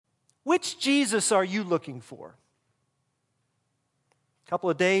Which Jesus are you looking for? A couple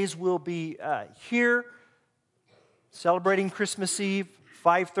of days we'll be here celebrating Christmas Eve,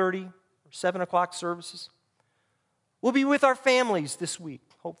 5:30 or 7 o'clock services. We'll be with our families this week,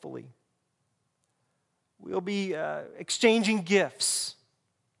 hopefully. We'll be exchanging gifts,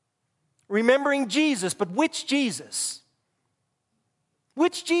 remembering Jesus, but which Jesus?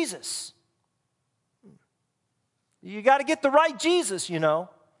 Which Jesus? You got to get the right Jesus, you know.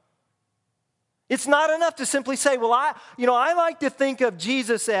 It's not enough to simply say, well, I like to think of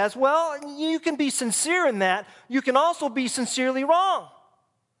Jesus as, well, you can be sincere in that. You can also be sincerely wrong.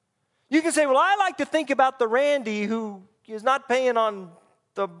 You can say, well, I like to think about the Randy who is not paying on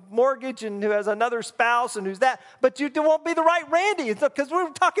the mortgage and who has another spouse and who's that. But you won't be the right Randy because we're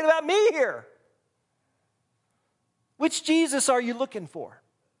talking about me here. Which Jesus are you looking for?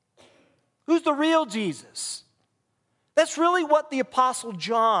 Who's the real Jesus? That's really what the Apostle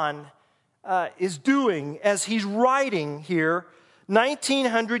John is doing as he's writing here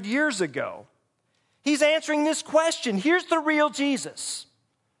 1,900 years ago. He's answering this question. Here's the real Jesus.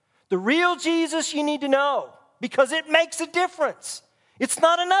 The real Jesus you need to know because it makes a difference. It's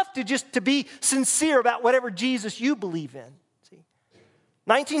not enough to be sincere about whatever Jesus you believe in. See,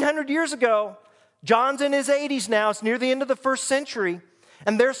 1,900 years ago, John's in his 80s now. It's near the end of the first century.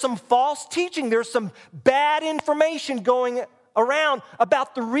 And there's some false teaching. There's some bad information going around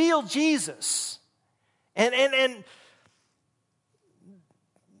about the real Jesus. And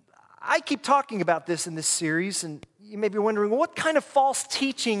I keep talking about this in this series, and you may be wondering, well, what kind of false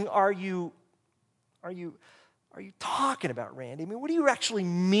teaching are you talking about, Randy? I mean, what do you actually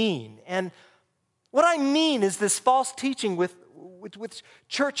mean? And what I mean is this false teaching which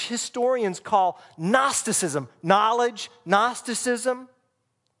church historians call Gnosticism. Knowledge, Gnosticism.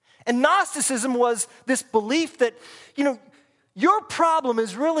 And Gnosticism was this belief that, your problem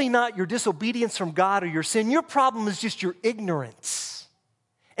is really not your disobedience from God or your sin. Your problem is just your ignorance.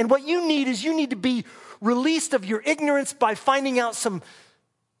 And what you need to be released of your ignorance by finding out some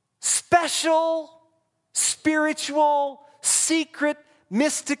special, spiritual, secret,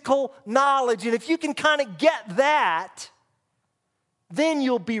 mystical knowledge. And if you can kind of get that, then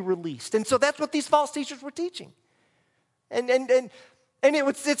you'll be released. And so that's what these false teachers were teaching. And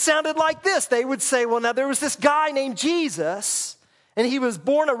it sounded like this. They would say, well, now there was this guy named Jesus, and he was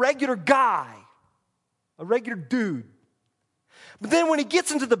born a regular guy, a regular dude. But then when he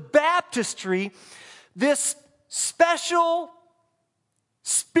gets into the baptistry, this special,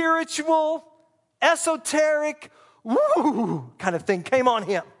 spiritual, esoteric, woo kind of thing came on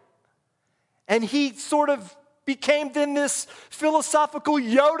him. And he sort of became then this philosophical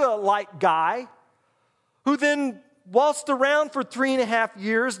Yoda-like guy who then waltzed around for 3.5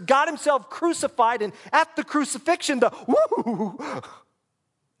 years, got himself crucified, and at the crucifixion, the woo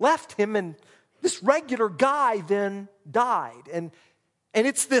left him, and this regular guy then died. And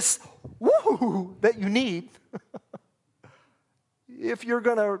it's this woo that you need if you're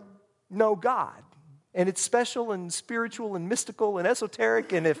going to know God. And it's special and spiritual and mystical and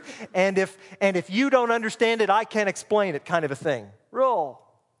esoteric, and if you don't understand it, I can't explain it kind of a thing. Real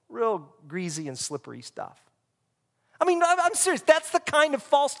greasy and slippery stuff. I mean, I'm serious. That's the kind of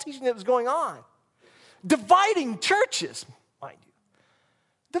false teaching that was going on. Dividing churches, mind you.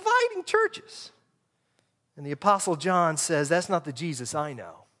 Dividing churches. And the Apostle John says, that's not the Jesus I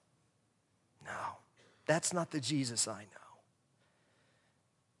know. No, that's not the Jesus I know.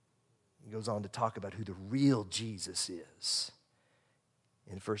 He goes on to talk about who the real Jesus is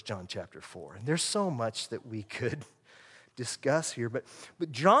in 1 John chapter 4. And there's so much that we could discuss here. But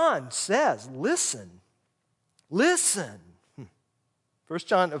John says, listen. 1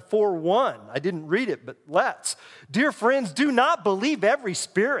 John 4:1. I didn't read it, but let's. Dear friends, do not believe every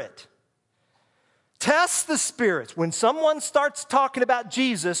spirit. Test the spirits. When someone starts talking about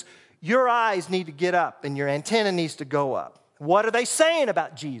Jesus, your eyes need to get up and your antenna needs to go up. What are they saying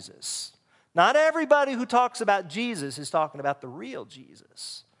about Jesus? Not everybody who talks about Jesus is talking about the real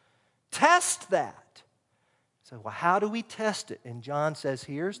Jesus. Test that. So, well, how do we test it? And John says,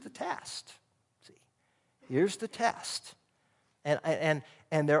 here's the test. See, here's the test. And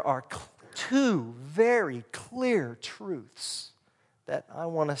there are two very clear truths that I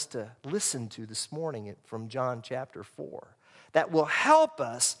want us to listen to this morning from John chapter 4 that will help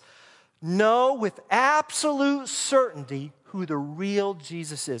us know with absolute certainty who the real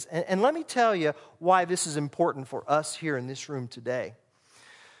Jesus is. And let me tell you why this is important for us here in this room today.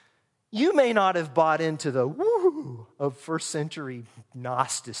 You may not have bought into the woo of first century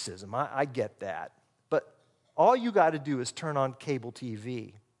Gnosticism. I get that. But all you got to do is turn on cable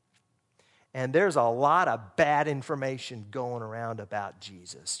TV. And there's a lot of bad information going around about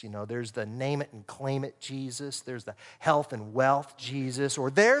Jesus. You know, there's the name it and claim it Jesus. There's the health and wealth Jesus.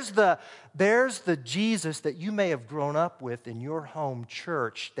 Or there's the Jesus that you may have grown up with in your home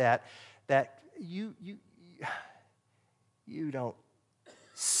church that you don't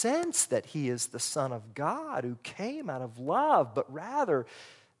sense that he is the Son of God who came out of love, but rather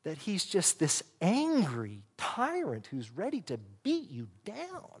that he's just this angry tyrant who's ready to beat you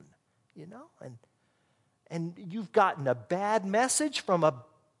down. You know, and you've gotten a bad message from a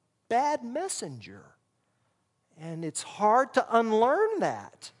bad messenger. And it's hard to unlearn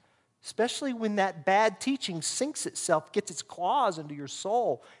that, especially when that bad teaching sinks itself, gets its claws into your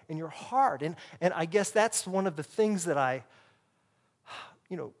soul and your heart. And I guess that's one of the things that I,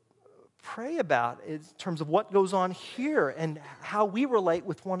 pray about in terms of what goes on here and how we relate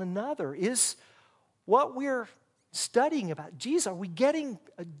with one another is what we're studying about Jesus. Are we getting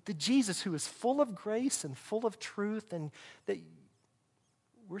the Jesus who is full of grace and full of truth, and that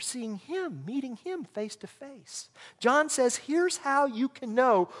we're seeing him, meeting him face to face? John says, here's how you can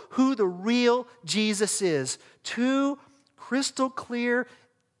know who the real Jesus is. Two crystal clear,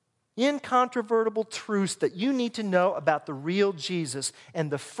 incontrovertible truths that you need to know about the real Jesus.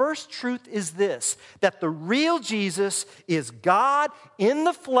 And the first truth is this, that the real Jesus is God in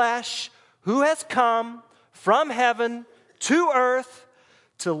the flesh who has come from heaven to earth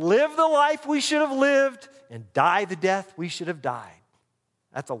to live the life we should have lived and die the death we should have died.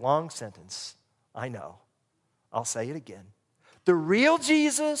 That's a long sentence, I know. I'll say it again. The real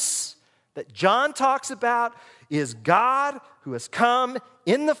Jesus that John talks about is God who has come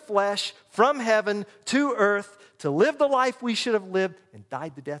in the flesh from heaven to earth to live the life we should have lived and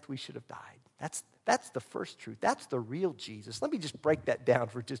died the death we should have died. That's the first truth. That's the real Jesus. Let me just break that down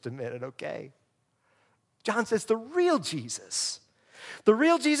for just a minute, okay? John says the real Jesus. The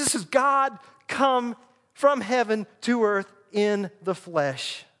real Jesus is God come from heaven to earth in the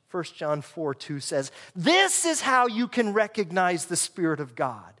flesh. 1 John 4:2 says, this is how you can recognize the Spirit of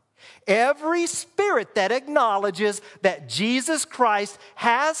God. Every spirit that acknowledges that Jesus Christ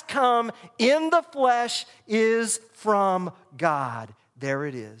has come in the flesh is from God. There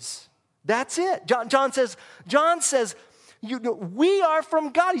it is. That's it. John says, we are from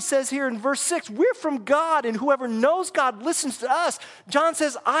God. He says here in verse 6, we're from God, and whoever knows God listens to us. John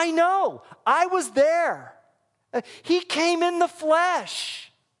says, I know. I was there. He came in the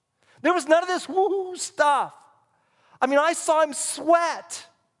flesh. There was none of this woo stuff. I mean, I saw him sweat.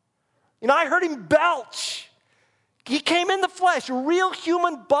 I heard him belch. He came in the flesh, a real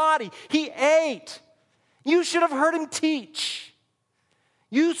human body. He ate. You should have heard him teach.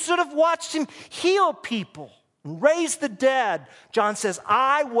 You should have watched him heal people. Raise the dead. John says,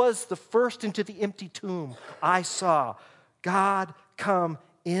 I was the first into the empty tomb. I saw God come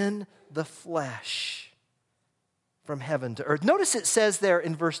in the flesh from heaven to earth. Notice it says there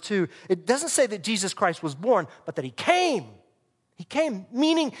in verse 2, it doesn't say that Jesus Christ was born, but that he came. He came,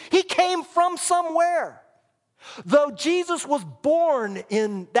 meaning he came from somewhere. Though Jesus was born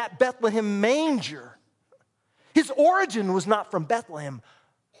in that Bethlehem manger, his origin was not from Bethlehem,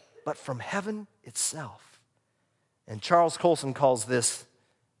 but from heaven itself. And Charles Colson calls this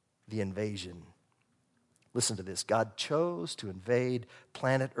the invasion. Listen to this. God chose to invade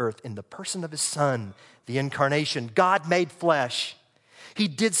planet Earth in the person of his Son, the incarnation. God made flesh. He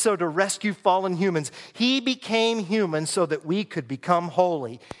did so to rescue fallen humans. He became human so that we could become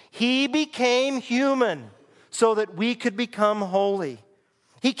holy. He became human so that we could become holy.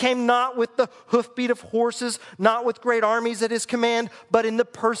 He came not with the hoofbeat of horses, not with great armies at his command, but in the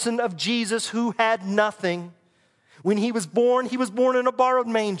person of Jesus who had nothing. When he was born in a borrowed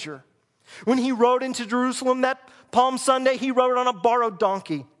manger. When he rode into Jerusalem that Palm Sunday, he rode on a borrowed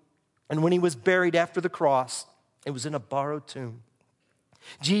donkey. And when he was buried after the cross, it was in a borrowed tomb.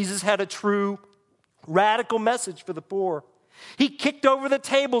 Jesus had a true, radical message for the poor. He kicked over the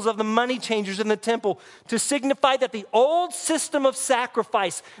tables of the money changers in the temple to signify that the old system of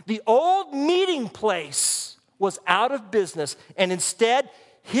sacrifice, the old meeting place, was out of business. And instead,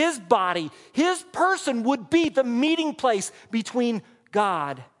 his body, his person would be the meeting place between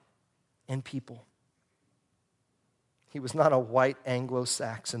God and people. He was not a white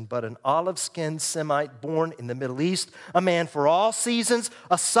Anglo-Saxon, but an olive-skinned Semite born in the Middle East, a man for all seasons,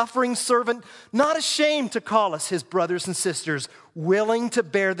 a suffering servant, not ashamed to call us his brothers and sisters, willing to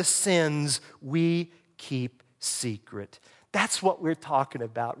bear the sins we keep secret. That's what we're talking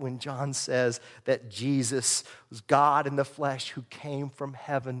about when John says that Jesus was God in the flesh who came from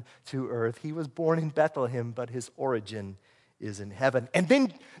heaven to earth. He was born in Bethlehem, but his origin is in heaven. And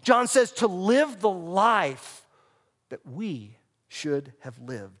then John says to live the life that we should have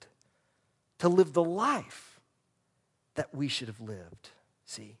lived. to live the life that we should have lived.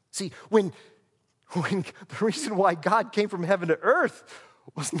 See, when the reason why God came from heaven to earth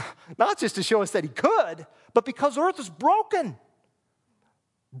was not just to show us that he could, but because earth is broken.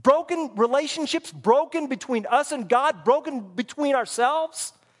 Broken relationships, broken between us and God, broken between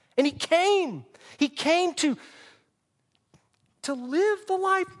ourselves. And he came. He came to live the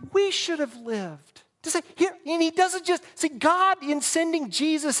life we should have lived. To say, here, and he doesn't just, see, God in sending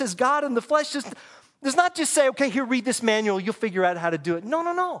Jesus as God in the flesh does not just say, okay, here, read this manual, you'll figure out how to do it.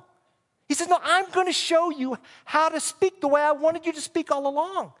 No. He says, no, I'm going to show you how to speak the way I wanted you to speak all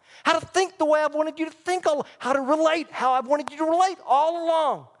along. How to think the way I wanted you to think how to relate how I wanted you to relate all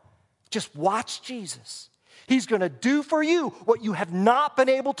along. Just watch Jesus. He's going to do for you what you have not been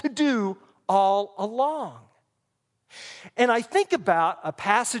able to do all along. And I think about a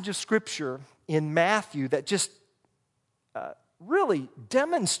passage of Scripture in Matthew that just really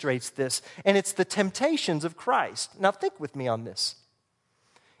demonstrates this, and it's the temptations of Christ. Now think with me on this.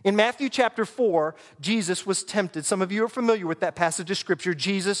 In Matthew chapter 4, Jesus was tempted. Some of you are familiar with that passage of Scripture.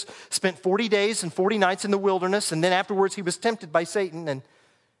 Jesus spent 40 days and 40 nights in the wilderness, and then afterwards he was tempted by Satan. And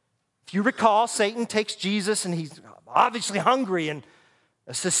if you recall, Satan takes Jesus, and he's obviously hungry, and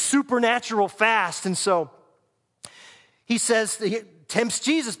it's a supernatural fast. And so he tempts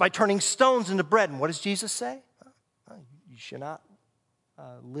Jesus by turning stones into bread. And what does Jesus say? You should not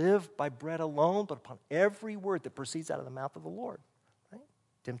live by bread alone, but upon every word that proceeds out of the mouth of the Lord. Right?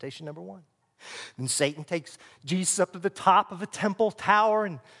 Temptation number one. Then Satan takes Jesus up to the top of a temple tower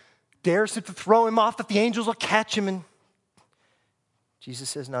and dares to throw him off that the angels will catch him. And Jesus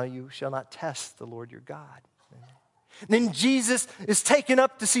says, no, you shall not test the Lord your God. And then Jesus is taken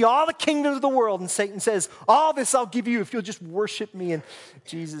up to see all the kingdoms of the world. And Satan says, all this I'll give you if you'll just worship me. And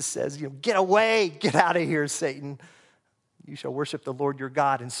Jesus says, get away, get out of here, Satan. You shall worship the Lord your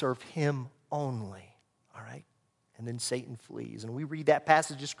God and serve him only. All right? And then Satan flees. And we read that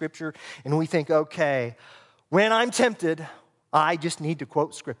passage of Scripture and we think, okay, when I'm tempted, I just need to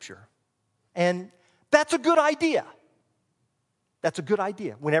quote Scripture. And that's a good idea. That's a good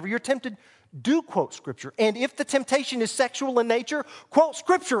idea. Whenever you're tempted, do quote Scripture. And if the temptation is sexual in nature, quote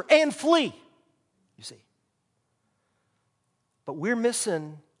Scripture and flee. You see. But we're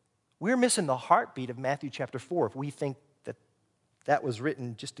missing the heartbeat of Matthew chapter 4 if we think that was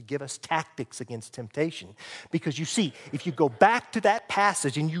written just to give us tactics against temptation. Because you see, if you go back to that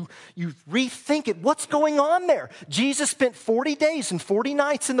passage and you rethink it, what's going on there? Jesus spent 40 days and 40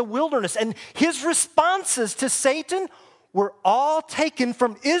 nights in the wilderness, and his responses to Satan were all taken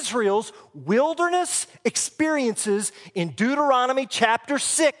from Israel's wilderness experiences in Deuteronomy chapter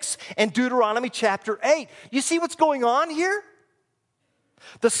 6 and Deuteronomy chapter 8. You see what's going on here?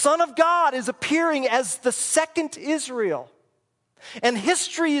 The Son of God is appearing as the second Israel. And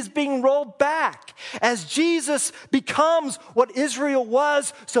history is being rolled back as Jesus becomes what Israel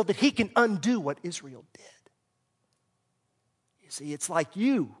was so that he can undo what Israel did. You see, it's like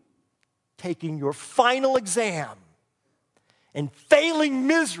you taking your final exam and failing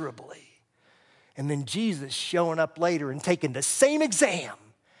miserably, and then Jesus showing up later and taking the same exam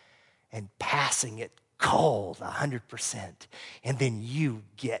and passing it cold 100%, and then you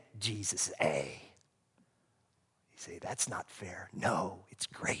get Jesus A. Say, that's not fair. No, it's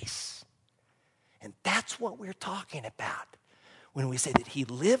grace. And that's what we're talking about when we say that he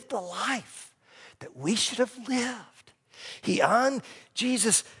lived the life that we should have lived.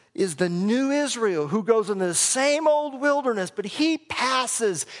 Jesus is the new Israel who goes into the same old wilderness, but he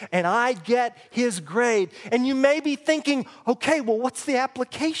passes and I get his grade. And you may be thinking, okay, well, what's the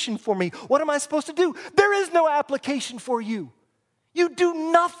application for me? What am I supposed to do? There is no application for you. You do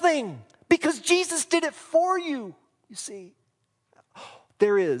nothing because Jesus did it for you. You see,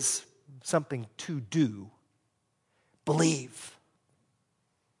 there is something to do. Believe.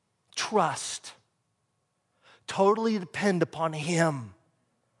 Trust. Totally depend upon him.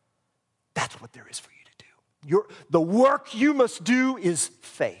 That's what there is for you to do. The work you must do is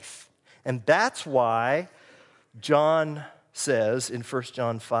faith. And that's why John says in 1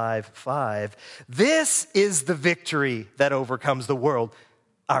 John 5:5, this is the victory that overcomes the world,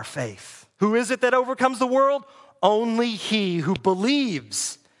 our faith. Who is it that overcomes the world? Only he who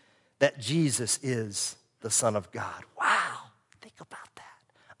believes that Jesus is the Son of God. Wow, think about that.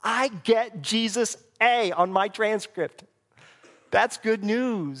 I get Jesus A on my transcript. That's good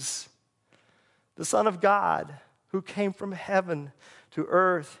news. The Son of God who came from heaven to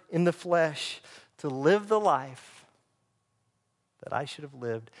earth in the flesh to live the life that I should have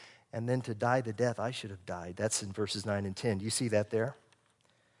lived and then to die the death I should have died. That's in verses 9 and 10. Do you see that there?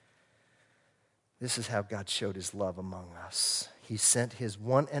 This is how God showed his love among us. he sent his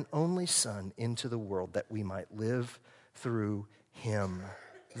one and only Son into the world that we might live through him.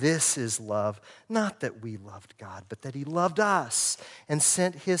 This is love, not that we loved God, but that he loved us and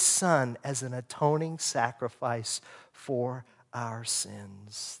sent his Son as an atoning sacrifice for our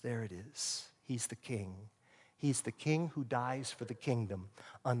sins. There it is. He's the King. He's the King who dies for the kingdom,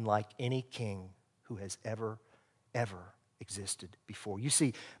 unlike any king who has ever existed before. You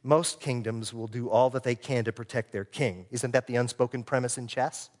see, most kingdoms will do all that they can to protect their king. Isn't that the unspoken premise in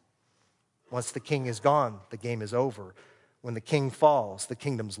chess? Once the king is gone, the game is over. When the king falls, the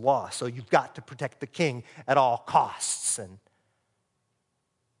kingdom's lost. So you've got to protect the king at all costs. And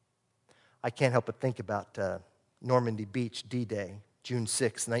I can't help but think about Normandy Beach, D-Day, June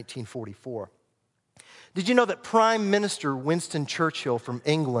 6, 1944. Did you know that Prime Minister Winston Churchill from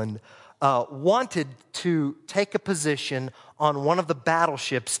England wanted to take a position on one of the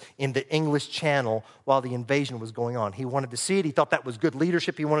battleships in the English Channel while the invasion was going on? He wanted to see it. He thought that was good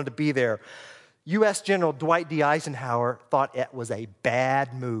leadership. He wanted to be there. U.S. General Dwight D. Eisenhower thought it was a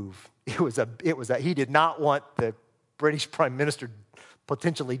bad move. He did not want the British Prime Minister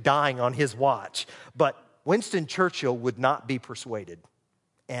potentially dying on his watch. But Winston Churchill would not be persuaded.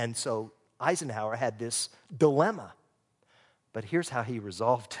 And so Eisenhower had this dilemma. But here's how he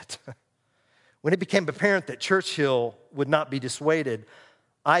resolved it. When it became apparent that Churchill would not be dissuaded,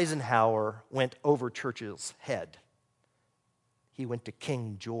 Eisenhower went over Churchill's head. He went to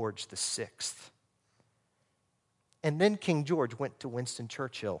King George VI. And then King George went to Winston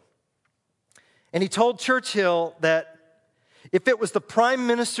Churchill. And he told Churchill that if it was the prime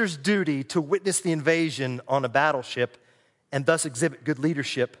minister's duty to witness the invasion on a battleship and thus exhibit good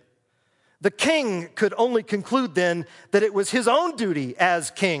leadership, the king could only conclude then that it was his own duty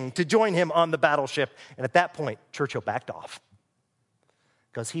as king to join him on the battleship. And at that point, Churchill backed off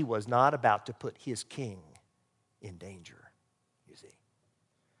because he was not about to put his king in danger, you see.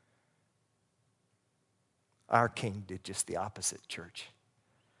 Our king did just the opposite, church.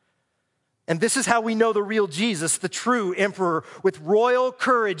 And this is how we know the real Jesus, the true emperor. With royal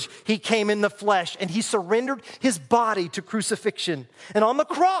courage, he came in the flesh and he surrendered his body to crucifixion. And on the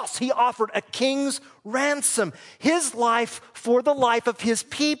cross, he offered a king's ransom, his life for the life of his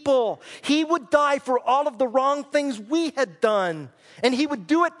people. He would die for all of the wrong things we had done. And he would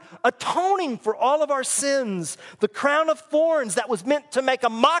do it atoning for all of our sins. The crown of thorns that was meant to make a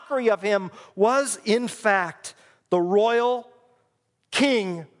mockery of him was, in fact, the royal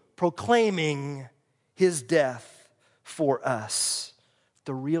king proclaiming his death for us.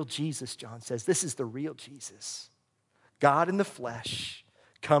 The real Jesus, John says, this is the real Jesus. God in the flesh,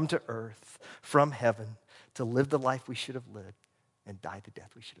 come to earth from heaven to live the life we should have lived and die the death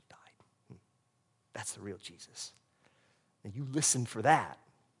we should have died. That's the real Jesus. And you listen for that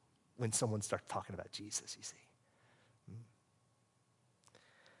when someone starts talking about Jesus, you see.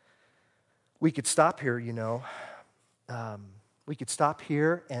 We could stop here, you know. We could stop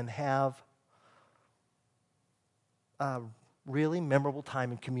here and have a really memorable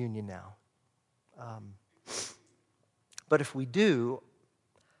time in communion now. But if we do,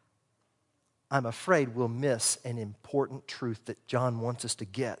 I'm afraid we'll miss an important truth that John wants us to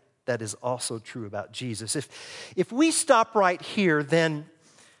get that is also true about Jesus. If we stop right here, then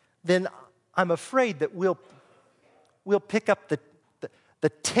I'm afraid that we'll pick up the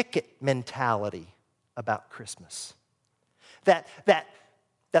ticket mentality about Christmas. That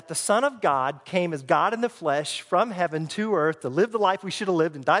the Son of God came as God in the flesh from heaven to earth to live the life we should have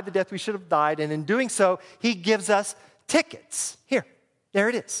lived and die the death we should have died. And in doing so, he gives us tickets. Here, there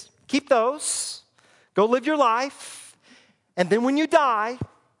it is. Keep those. Go live your life. And then when you die,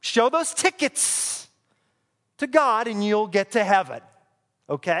 show those tickets to God and you'll get to heaven.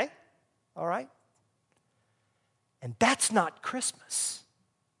 Okay? All right? And that's not Christmas.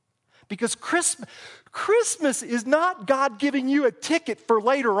 Because Christmas is not God giving you a ticket for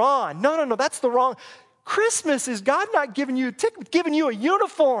later on. No, that's the wrong. Christmas is God not giving you a ticket, giving you a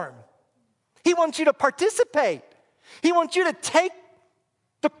uniform. He wants you to participate. He wants you to take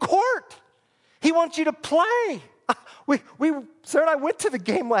the court. He wants you to play. Sarah and I went to the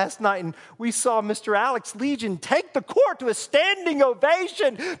game last night and we saw Mr. Alex Legion take the court to a standing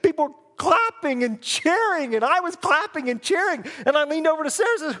ovation. People were clapping and cheering, and I was clapping and cheering. And I leaned over to Sarah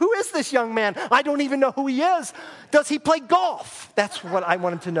and said, "Who is this young man? I don't even know who he is. Does he play golf?" That's what I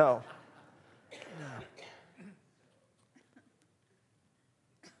wanted to know.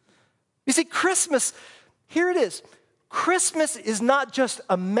 You see, Christmas, here it is. Christmas is not just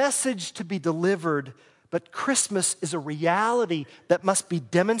a message to be delivered, but Christmas is a reality that must be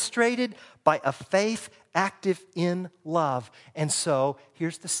demonstrated by a faith active in love. And so,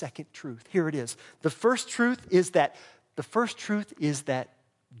 here's the second truth. Here it is. The first truth is that The first truth is that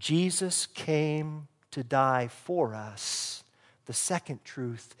Jesus came to die for us. The second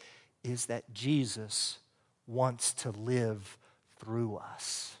truth is that Jesus wants to live through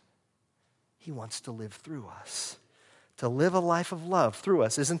us. He wants to live through us, to live a life of love through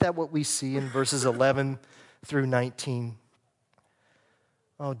us. Isn't that what we see in verses 11 through 19?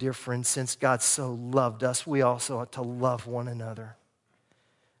 Oh, dear friends, since God so loved us, we also ought to love one another.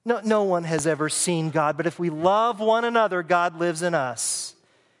 No one has ever seen God, but if we love one another, God lives in us,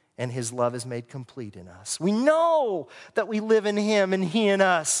 and his love is made complete in us. We know that we live in him and he in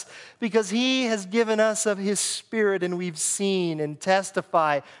us because he has given us of his Spirit, and we've seen and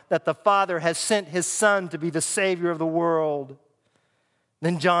testify that the Father has sent his Son to be the Savior of the world.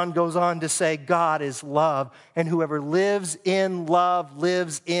 Then John goes on to say, God is love, and whoever lives in love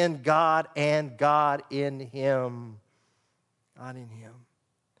lives in God and God in him. God in him.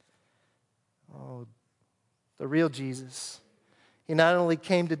 Oh, the real Jesus. He not only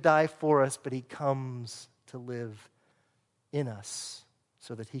came to die for us, but he comes to live in us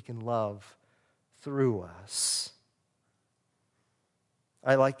so that he can love through us.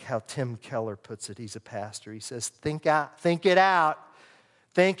 I like how Tim Keller puts it. He's a pastor. He says, think it out.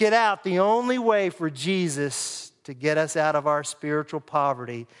 Think it out. The only way for Jesus to get us out of our spiritual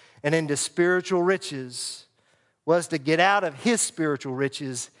poverty and into spiritual riches was to get out of his spiritual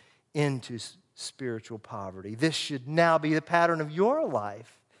riches into spiritual poverty. This should now be the pattern of your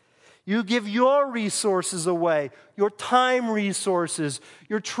life. You give your resources away, your time resources,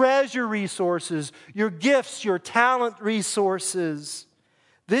 your treasure resources, your gifts, your talent resources.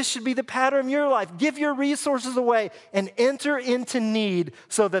 This should be the pattern of your life. Give your resources away and enter into need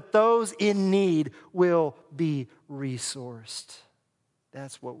so that those in need will be resourced.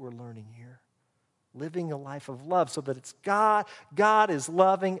 That's what we're learning here. Living a life of love so that it's God. God is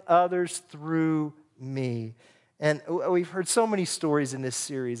loving others through me. And we've heard so many stories in this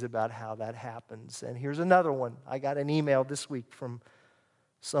series about how that happens. And here's another one. I got an email this week from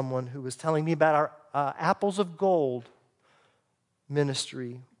someone who was telling me about our Apples of Gold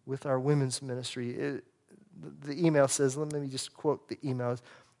ministry with our women's ministry. The email says, let me just quote the email. It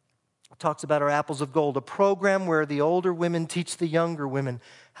talks about our Apples of Gold, a program where the older women teach the younger women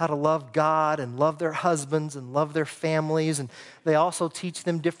how to love God and love their husbands and love their families. And they also teach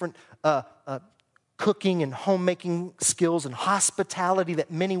them different cooking and homemaking skills and hospitality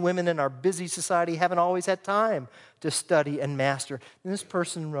that many women in our busy society haven't always had time to study and master. And this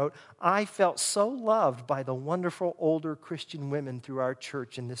person wrote, I felt so loved by the wonderful older Christian women through our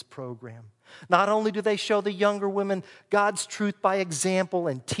church in this program. Not only do they show the younger women God's truth by example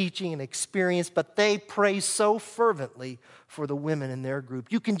and teaching and experience, but they pray so fervently for the women in their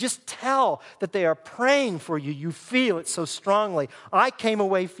group. You can just tell that they are praying for you. You feel it so strongly. I came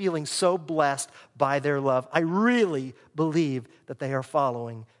away feeling so blessed by their love. I really believe that they are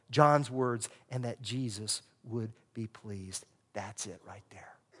following John's words and that Jesus would be pleased. That's it right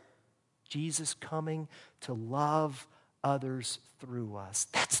there. Jesus coming to love others through us.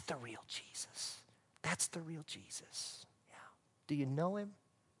 That's the real Jesus. That's the real Jesus. Yeah. Do you know him?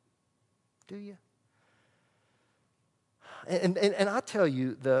 Do you? And I tell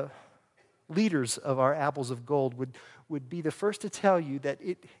you, the leaders of our Apples of Gold would be the first to tell you that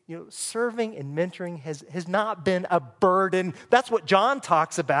serving and mentoring has not been a burden. That's what John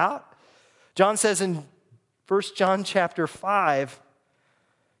talks about. John says in 1 John chapter 5,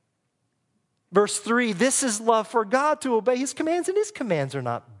 verse 3, this is love for God, to obey his commands, and his commands are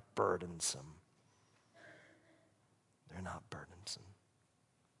not burdensome. They're not burdensome.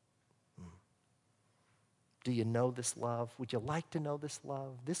 Do you know this love? Would you like to know this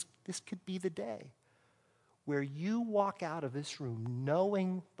love? This could be the day where you walk out of this room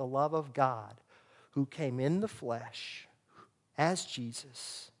knowing the love of God who came in the flesh as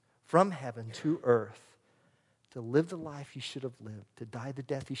Jesus from heaven to earth to live the life you should have lived, to die the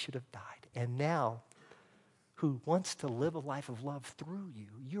death you should have died, and now who wants to live a life of love through you.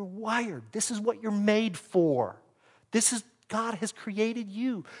 You're wired. This is what you're made for. God has created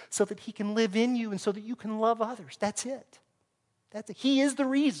you so that he can live in you and so that you can love others. That's it. He is the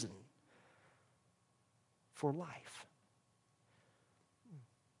reason for life.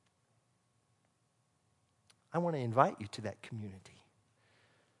 I want to invite you to that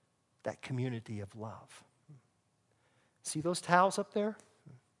community of love. See those towels up there?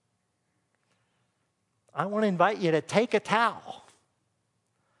 I want to invite you to take a towel.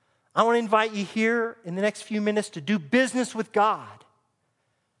 I want to invite you here in the next few minutes to do business with God.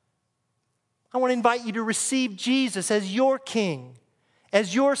 I want to invite you to receive Jesus as your king,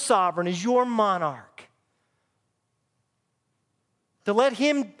 as your sovereign, as your monarch. To let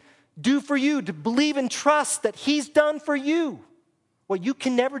him do for you, to believe and trust that He's done for you what you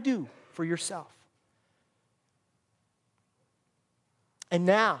can never do for yourself. And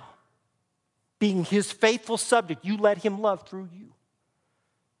now, being His faithful subject, you let Him love through you.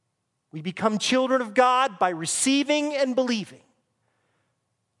 We become children of God by receiving and believing.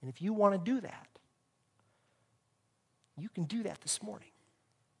 And if you want to do that, you can do that this morning.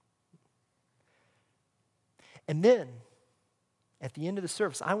 And then, at the end of the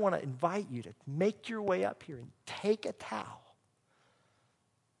service, I want to invite you to make your way up here and take a towel.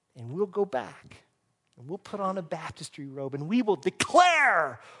 And we'll go back and we'll put on a baptistry robe and we will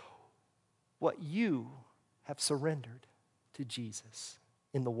declare what you have surrendered to Jesus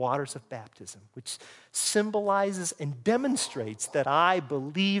in the waters of baptism, which symbolizes and demonstrates that I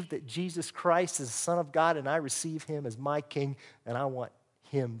believe that Jesus Christ is the Son of God and I receive Him as my King and I want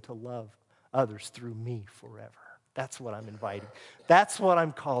Him to love others through me forever. That's what I'm inviting. That's what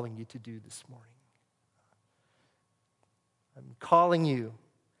I'm calling you to do this morning. I'm calling you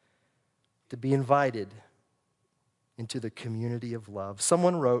to be invited into the community of love.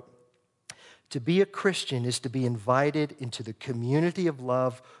 Someone wrote, to be a Christian is to be invited into the community of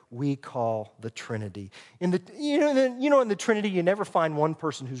love we call the Trinity. In the Trinity, you never find one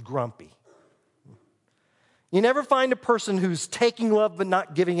person who's grumpy. You never find a person who's taking love but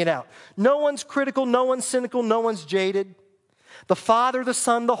not giving it out. No one's critical, no one's cynical, no one's jaded. The Father, the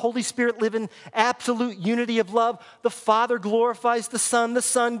Son, the Holy Spirit live in absolute unity of love. The Father glorifies the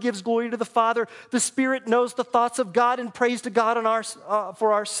Son gives glory to the Father. The Spirit knows the thoughts of God and prays to God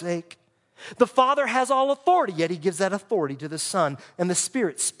for our sake. The Father has all authority, yet He gives that authority to the Son, and the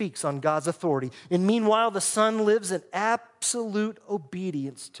Spirit speaks on God's authority. And meanwhile, the Son lives in absolute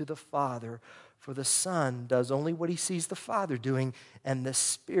obedience to the Father, for the Son does only what He sees the Father doing, and the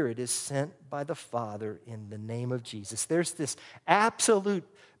Spirit is sent by the Father in the name of Jesus. There's this absolute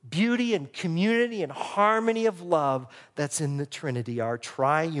beauty and community and harmony of love that's in the Trinity, our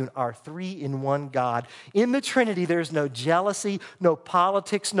triune, our three-in-one God. In the Trinity, there's no jealousy, no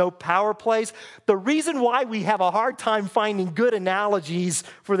politics, no power plays. The reason why we have a hard time finding good analogies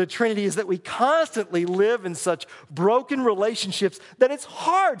for the Trinity is that we constantly live in such broken relationships that it's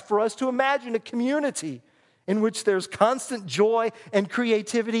hard for us to imagine a community in which there's constant joy and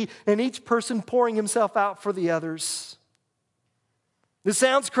creativity and each person pouring himself out for the others. This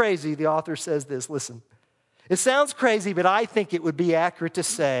sounds crazy, the author says this, listen. It sounds crazy, but I think it would be accurate to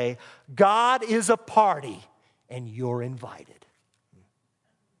say, God is a party and you're invited.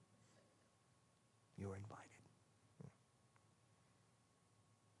 You're invited.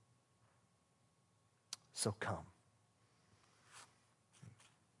 So come.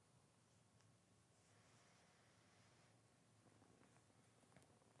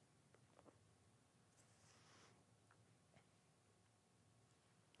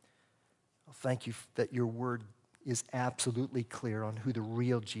 Thank you that your word is absolutely clear on who the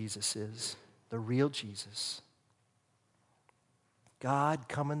real Jesus is. The real Jesus. God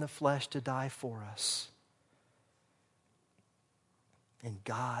come in the flesh to die for us. And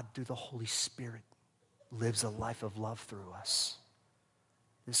God, through the Holy Spirit, lives a life of love through us.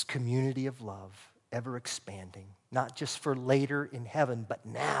 This community of love, ever expanding, not just for later in heaven, but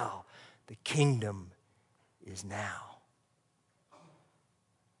now. The kingdom is now.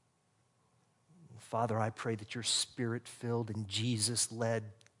 Father, I pray that your Spirit-filled and Jesus-led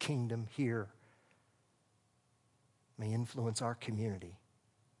kingdom here may influence our community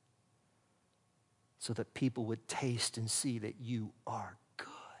so that people would taste and see that you are good.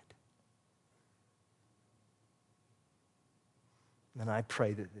 And I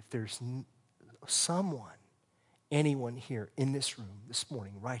pray that if there's someone, anyone here in this room this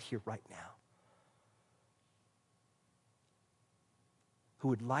morning, right here, right now, who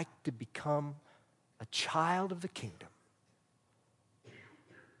would like to become a child of the kingdom,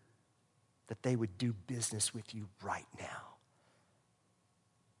 that they would do business with you right now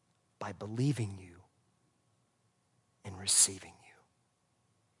by believing you and receiving